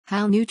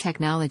How New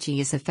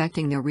Technology is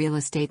Affecting the Real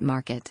Estate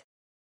Market.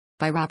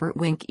 By Robert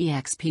Wink,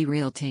 eXp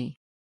Realty.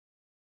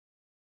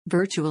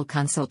 Virtual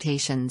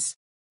consultations.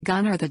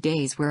 Gone are the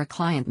days where a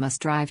client must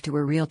drive to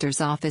a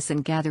realtor's office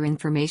and gather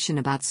information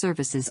about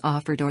services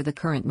offered or the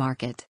current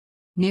market.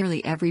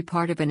 Nearly every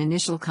part of an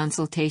initial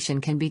consultation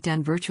can be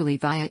done virtually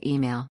via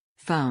email,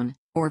 phone,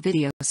 or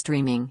video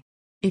streaming.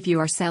 If you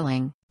are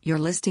selling, your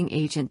listing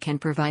agent can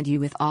provide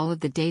you with all of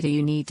the data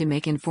you need to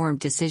make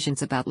informed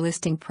decisions about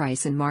listing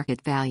price and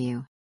market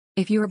value.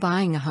 If you are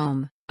buying a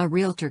home, a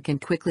realtor can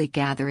quickly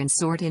gather and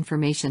sort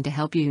information to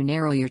help you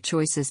narrow your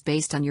choices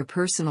based on your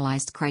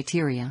personalized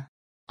criteria.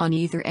 On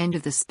either end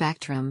of the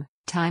spectrum,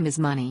 time is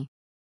money.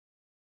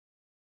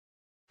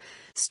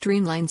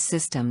 Streamlined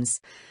systems.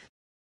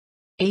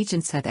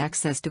 Agents have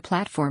access to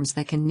platforms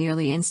that can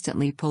nearly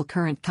instantly pull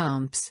current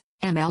comps,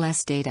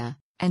 MLS data,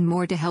 and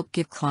more to help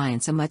give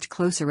clients a much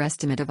closer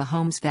estimate of a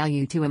home's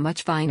value to a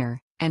much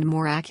finer, and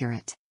more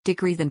accurate,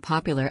 degree than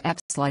popular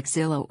apps like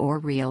Zillow or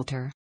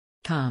Realtor.com.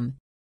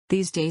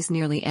 These days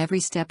nearly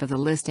every step of the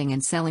listing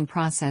and selling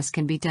process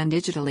can be done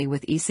digitally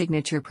with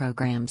e-signature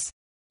programs.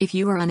 If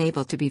you are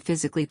unable to be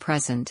physically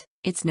present,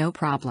 it's no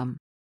problem.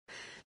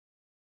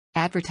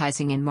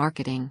 Advertising and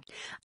marketing.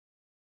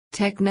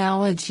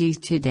 Technology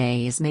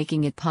today is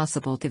making it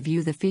possible to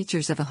view the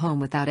features of a home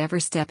without ever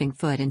stepping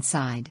foot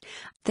inside.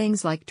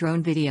 Things like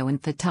drone video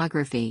and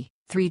photography,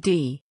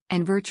 3D,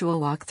 and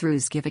virtual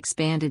walkthroughs give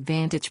expanded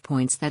vantage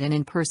points that an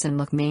in-person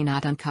look may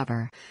not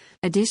uncover.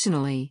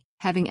 Additionally,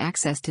 having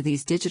access to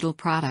these digital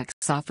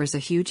products offers a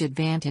huge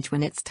advantage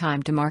when it's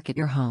time to market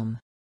your home.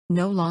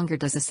 No longer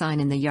does a sign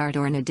in the yard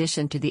or an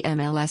addition to the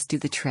MLS do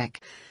the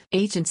trick.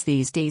 Agents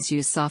these days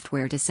use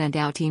software to send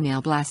out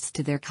email blasts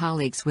to their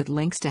colleagues with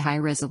links to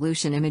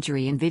high-resolution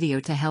imagery and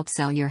video to help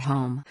sell your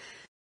home.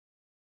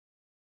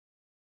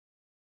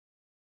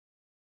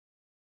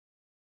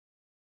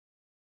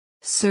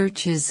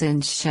 Searches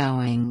and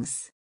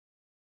showings.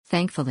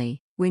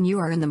 Thankfully, when you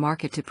are in the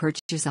market to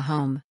purchase a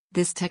home,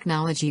 this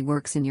technology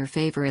works in your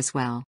favor as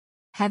well.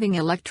 Having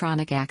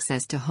electronic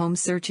access to home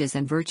searches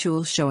and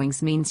virtual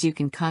showings means you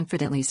can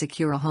confidently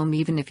secure a home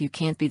even if you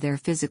can't be there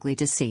physically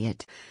to see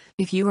it.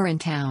 If you are in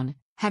town,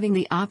 having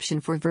the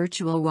option for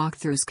virtual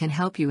walkthroughs can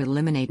help you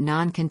eliminate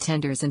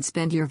non-contenders and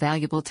spend your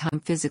valuable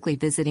time physically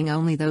visiting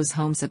only those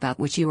homes about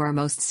which you are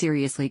most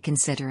seriously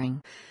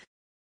considering.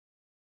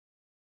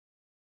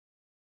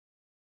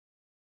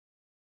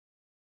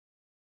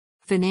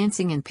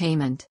 Financing and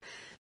payment.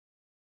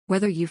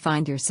 Whether you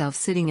find yourself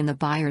sitting in the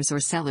buyer's or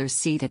seller's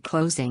seat at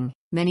closing,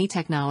 many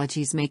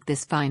technologies make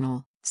this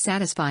final,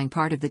 satisfying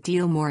part of the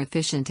deal more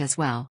efficient as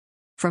well.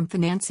 From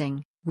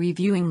financing,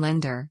 reviewing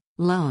lender,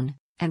 loan,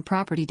 and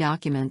property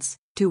documents,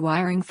 to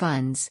wiring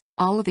funds,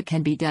 all of it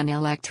can be done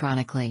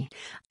electronically.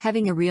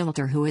 Having a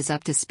realtor who is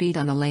up to speed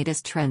on the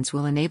latest trends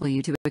will enable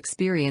you to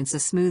experience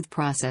a smooth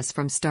process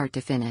from start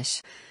to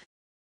finish.